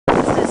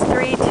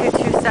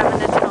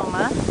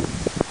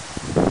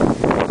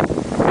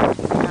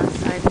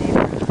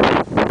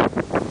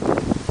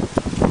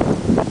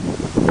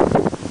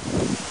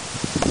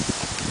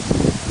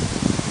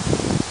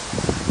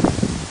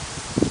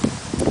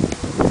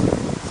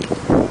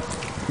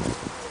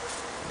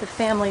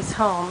family's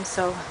home,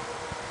 so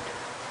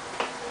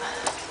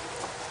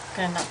I'm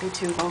gonna not be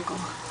too vocal.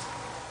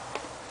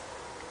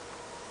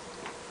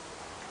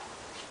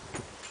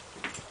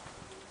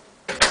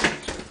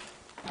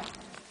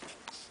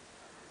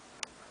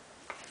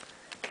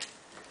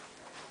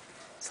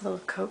 It's a little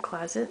coat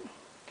closet.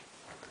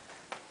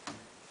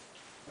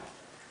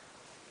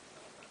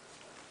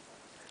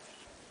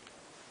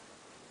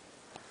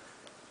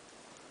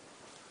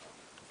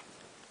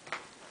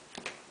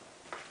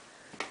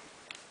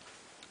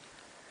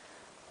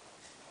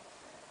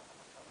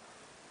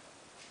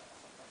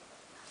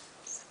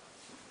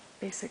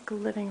 Basic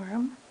living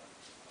room.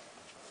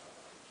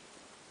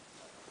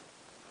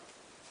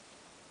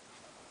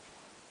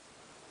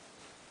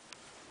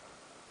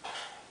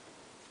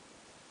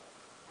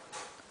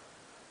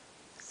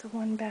 It's a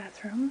one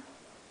bathroom.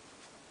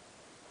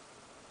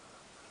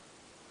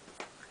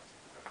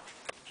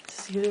 This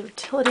is the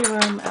utility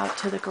room out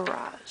to the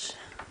garage.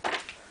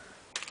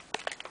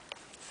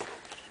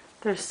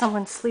 There's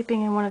someone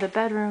sleeping in one of the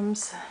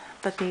bedrooms,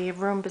 but the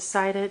room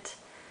beside it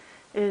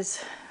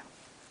is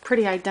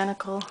pretty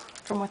identical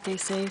from what they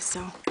say,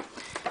 so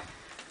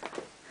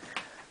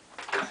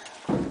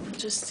we'll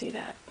just see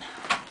that.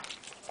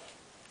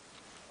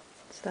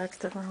 So that's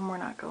the room we're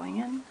not going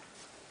in.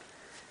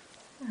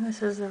 And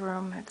this is the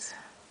room that's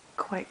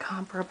quite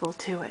comparable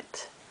to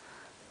it.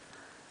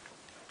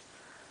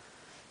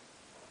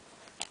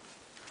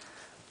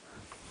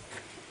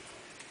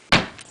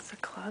 It's a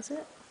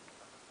closet.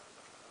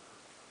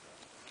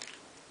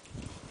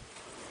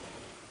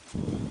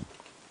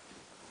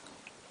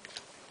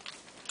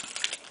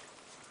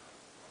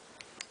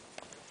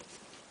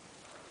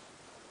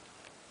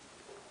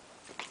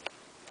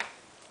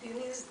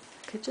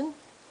 Kitchen?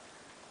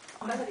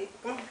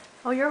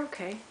 Oh, you're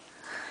okay.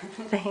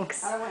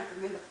 Thanks. I don't want to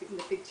be in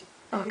the picture.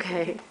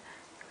 Okay.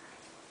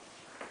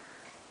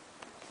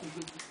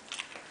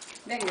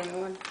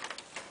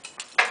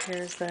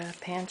 Here's the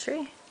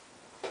pantry.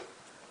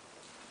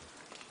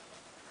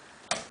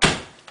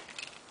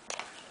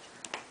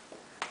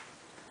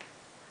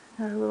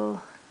 Another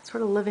little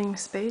sort of living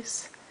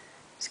space.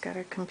 She's got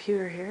her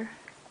computer here.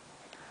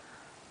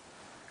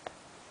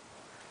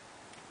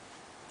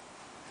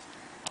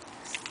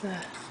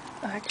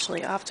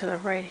 Actually, off to the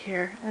right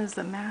here is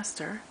the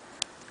master.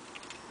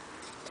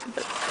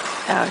 But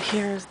out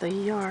here is the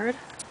yard.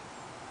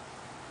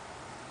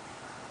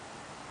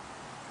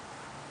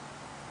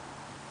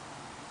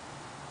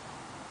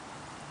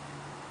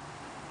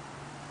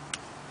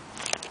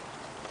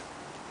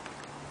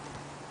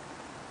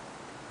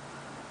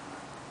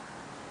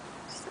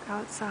 Just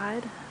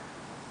outside.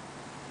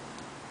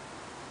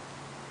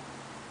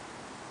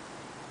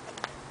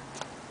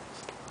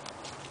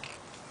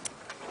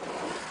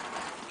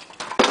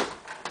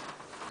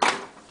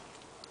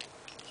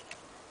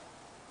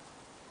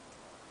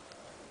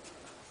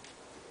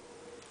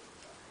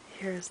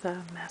 Here's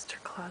the master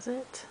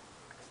closet.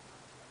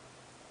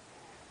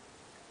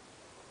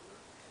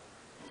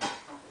 Got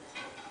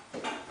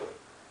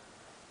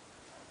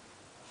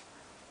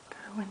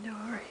a window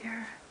over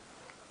here.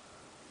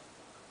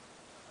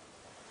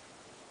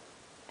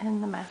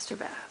 And the master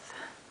bath.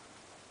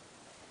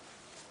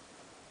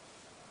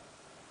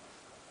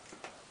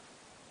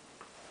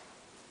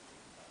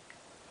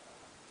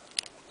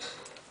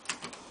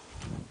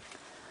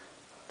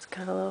 It's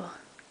got a little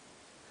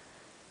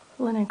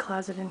linen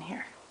closet in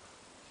here.